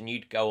characters, and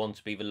you'd go on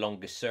to be the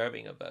longest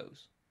serving of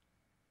those.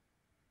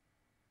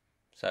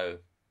 So,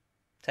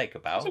 take a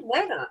bow. I didn't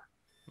know that.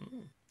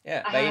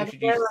 Yeah, they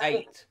introduced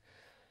 8.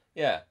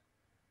 Yeah.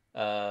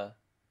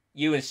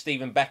 You and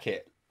Stephen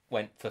Beckett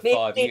went for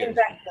 5 years.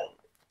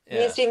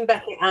 Me and Stephen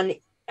Beckett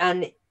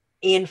and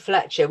Ian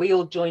Fletcher, we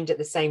all joined at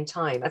the same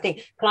time. I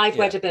think Clive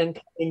Wedderburn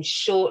came in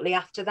shortly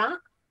after that.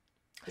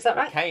 Is that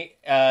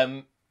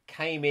right?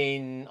 Came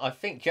in, I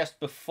think, just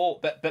before,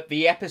 but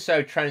the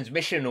episode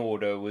transmission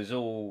order was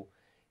all,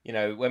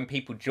 when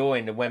people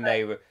joined and when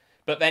they were.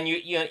 But then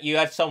you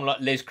had someone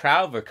like Liz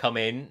Crowther come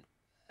in,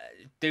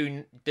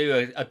 do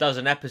a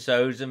dozen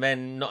episodes and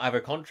then not have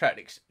a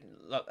contract.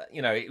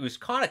 It was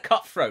kind of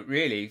cutthroat,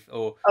 really.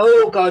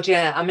 Oh God,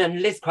 yeah. I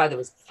mean, Liz Crowther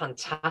was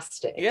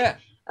fantastic. Yeah.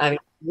 I mean,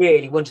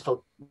 really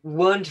wonderful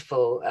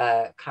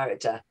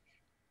character.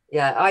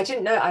 Yeah, I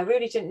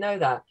really didn't know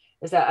that.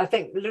 Is that I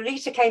think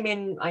Lolita came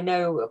in, I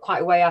know,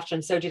 quite a way after,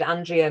 and so did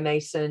Andrea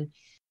Mason.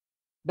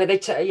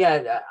 But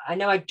I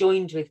know I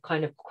joined with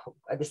kind of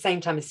at the same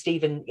time as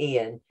Steve and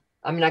Ian.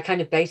 I mean, I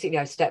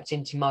stepped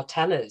into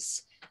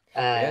Martella's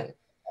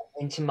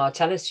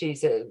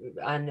shoes,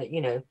 and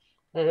a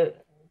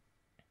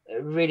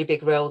really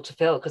big role to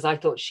fill, because I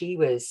thought she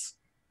was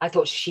a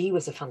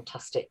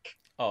fantastic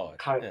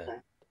character.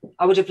 Yeah.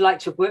 I would have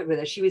liked to have worked with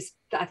her.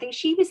 I think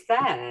she was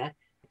there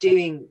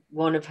doing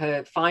one of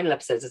her final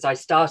episodes as I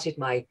started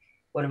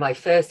one of my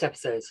first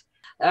episodes.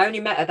 I only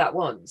met her that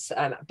once,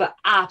 but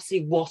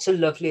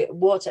absolutely,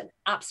 what an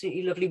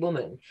absolutely lovely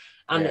woman,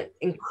 and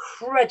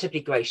incredibly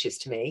gracious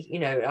to me.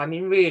 I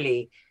mean,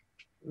 really,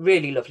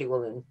 really lovely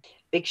woman.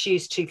 Big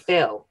shoes to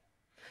fill.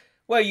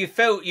 Well, you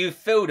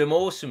filled them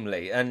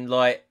awesomely, and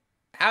like,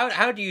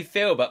 how do you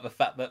feel about the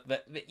fact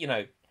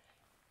that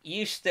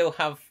you still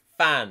have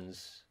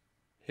fans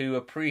who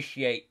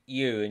appreciate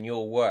you and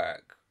your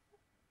work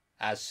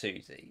as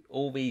Suzi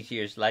all these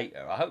years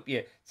later? I hope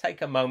you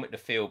take a moment to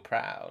feel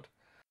proud.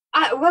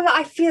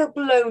 I feel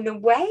blown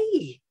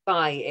away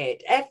by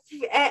it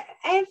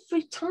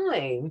every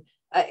time.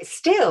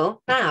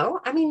 Still now,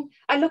 I mean,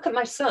 I look at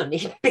my son.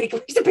 He's a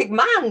big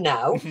man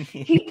now.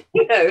 He's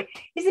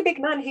a big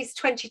man. He's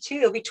 22.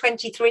 He'll be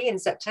 23 in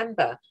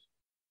September.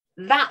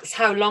 That's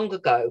how long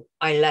ago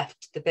I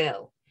left the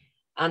Bill,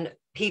 and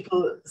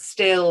people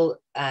still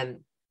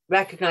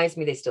recognize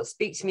me. They still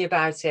speak to me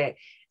about it.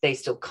 They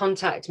still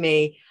contact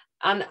me,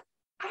 and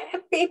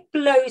it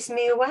blows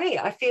me away.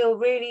 I feel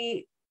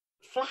really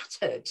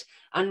flattered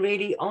and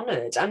really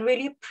honoured and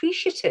really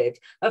appreciative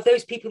of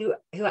those people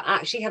who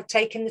actually have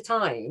taken the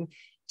time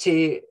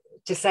to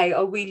say,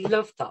 oh, we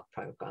loved that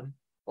programme,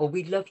 or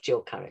we loved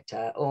your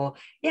character, or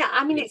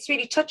it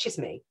really touches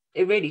me.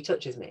 It really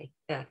touches me.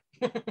 Yeah.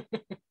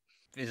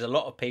 There's a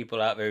lot of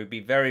people out there who'd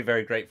be very,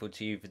 very grateful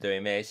to you for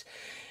doing this.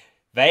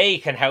 They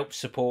can help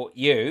support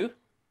you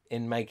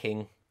in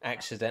making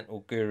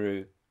Accidental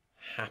Guru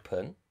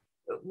happen.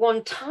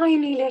 One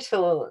tiny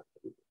little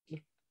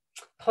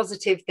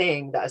positive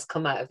thing that has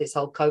come out of this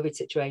whole COVID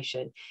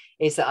situation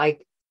is that I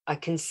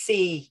can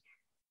see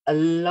a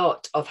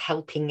lot of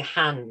helping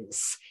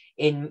hands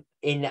in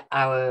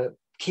our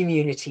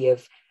community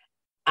of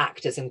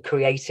actors and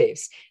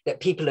creatives, that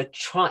people are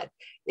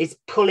it's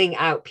pulling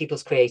out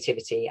people's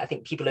creativity. I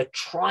think people are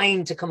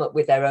trying to come up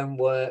with their own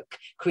work,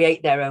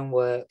 create their own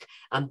work,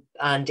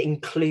 and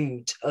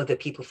include other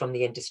people from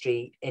the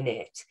industry in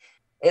it.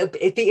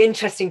 It'd be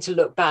interesting to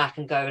look back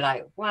and go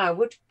like, wow,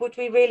 would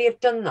we really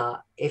have done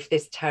that if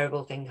this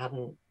terrible thing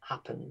hadn't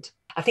happened?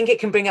 I think it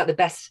can bring out the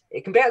best.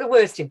 It can bring out the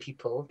worst in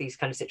people, these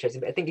kind of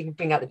situations, but I think it can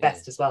bring out the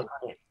best as well,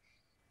 can't it?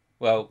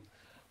 Well,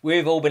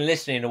 we've all been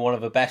listening to one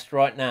of the best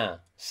right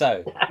now.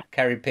 So,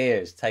 Kerry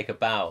Piers, take a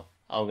bow.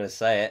 I'm going to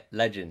say it,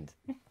 legend.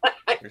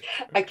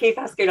 I keep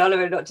asking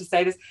Oliver not to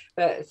say this,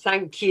 but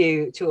thank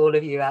you to all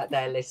of you out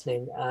there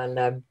listening.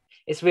 And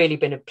it's really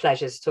been a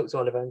pleasure to talk to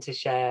Oliver and to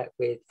share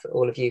with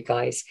all of you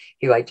guys,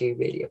 who I do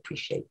really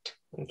appreciate.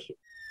 Thank you.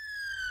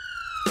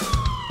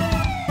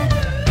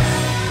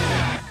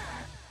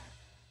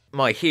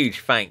 My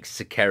huge thanks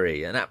to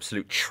Kerry, an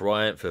absolute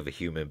triumph of a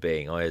human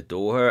being. I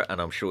adore her, and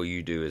I'm sure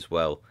you do as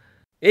well.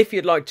 If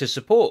you'd like to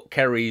support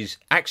Kerry's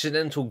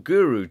Accidental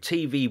Guru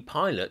TV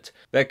pilot,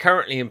 they're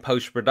currently in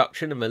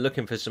post-production and they're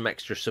looking for some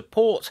extra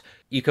support.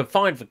 You can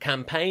find the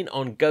campaign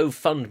on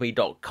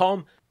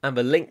GoFundMe.com. and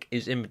the link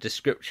is in the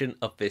description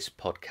of this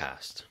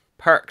podcast.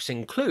 Perks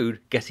include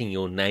getting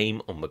your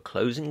name on the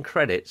closing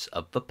credits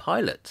of the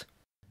pilot.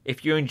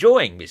 If you're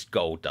enjoying this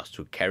Gold Dust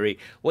with Kerry,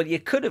 well, you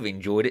could have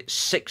enjoyed it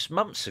 6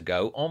 months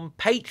ago on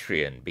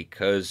Patreon,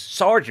 because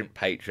Sergeant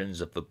patrons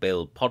of the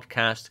Build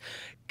podcast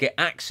get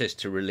access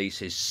to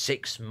releases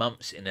 6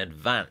 months in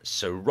advance.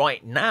 So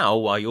right now,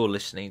 while you're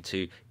listening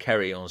to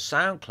Kerry on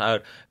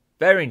SoundCloud,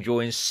 they're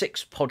enjoying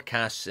 6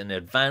 podcasts in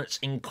advance,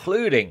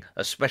 including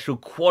a special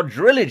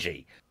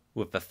quadrilogy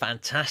with the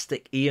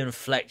fantastic Ian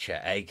Fletcher,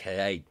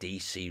 aka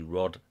DC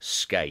Rod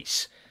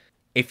Skase.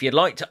 If you'd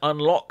like to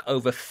unlock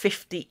over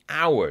 50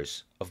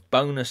 hours of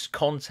bonus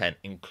content,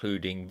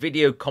 including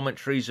video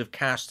commentaries of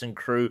cast and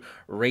crew,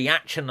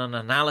 reaction and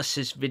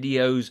analysis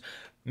videos,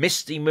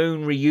 Misty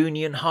Moon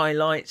reunion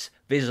highlights,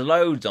 there's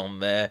loads on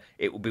there.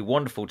 It would be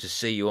wonderful to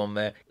see you on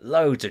there.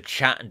 Loads of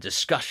chat and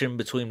discussion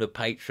between the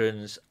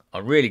patrons.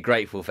 I'm really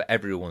grateful for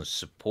everyone's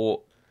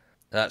support.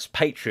 That's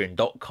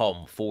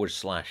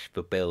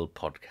patreon.com/The Build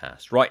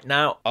Podcast. Right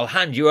now, I'll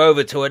hand you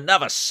over to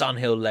another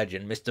Sunhill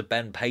legend, Mr.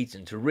 Ben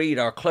Payton, to read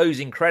our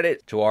closing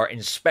credit to our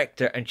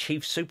Inspector and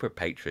Chief Super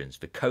Patrons,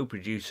 the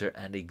co-producer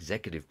and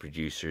executive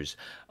producers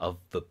of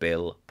The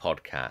Bill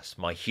Podcast.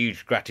 My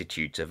huge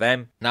gratitude to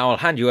them. Now I'll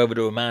hand you over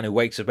to a man who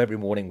wakes up every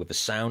morning with the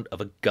sound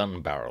of a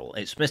gun barrel.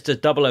 It's Mr.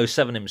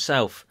 007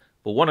 himself,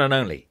 the one and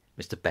only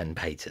Mr. Ben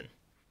Payton.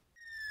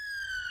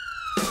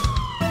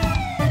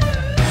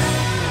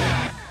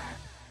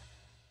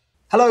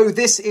 Hello,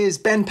 this is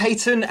Ben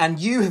Payton, and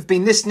you have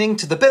been listening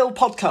to The Bill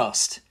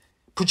Podcast.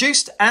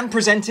 Produced and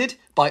presented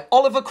by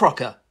Oliver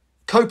Crocker.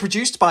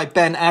 Co-produced by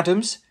Ben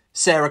Adams,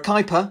 Sarah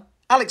Kuiper,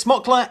 Alex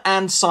Mockler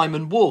and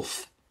Simon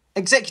Wolfe.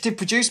 Executive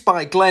produced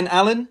by Glenn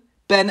Allen,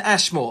 Ben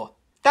Ashmore,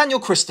 Daniel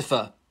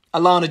Christopher,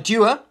 Alana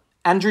Dewar,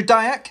 Andrew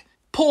Dyack,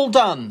 Paul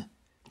Dunn,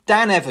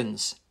 Dan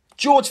Evans,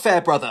 George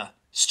Fairbrother,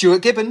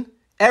 Stuart Gibbon,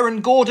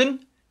 Erin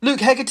Gordon,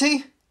 Luke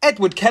Hegarty,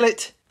 Edward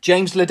Kellett,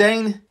 James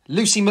Ledane,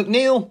 Lucy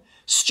McNeil,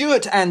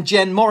 Stuart and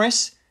Jen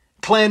Morris,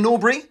 Claire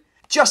Norbury,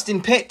 Justin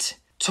Pitt,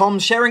 Tom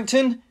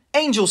Sherrington,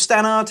 Angel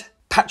Stannard,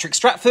 Patrick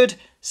Stratford,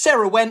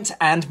 Sarah Went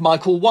and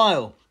Michael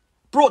Weil.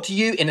 Brought to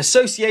you in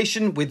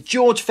association with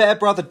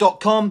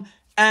GeorgeFairbrother.com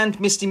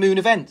and Misty Moon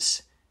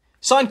Events.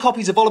 Signed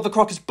copies of Oliver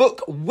Crocker's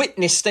book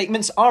Witness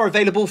Statements are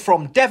available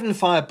from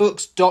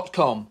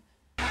DevonfireBooks.com.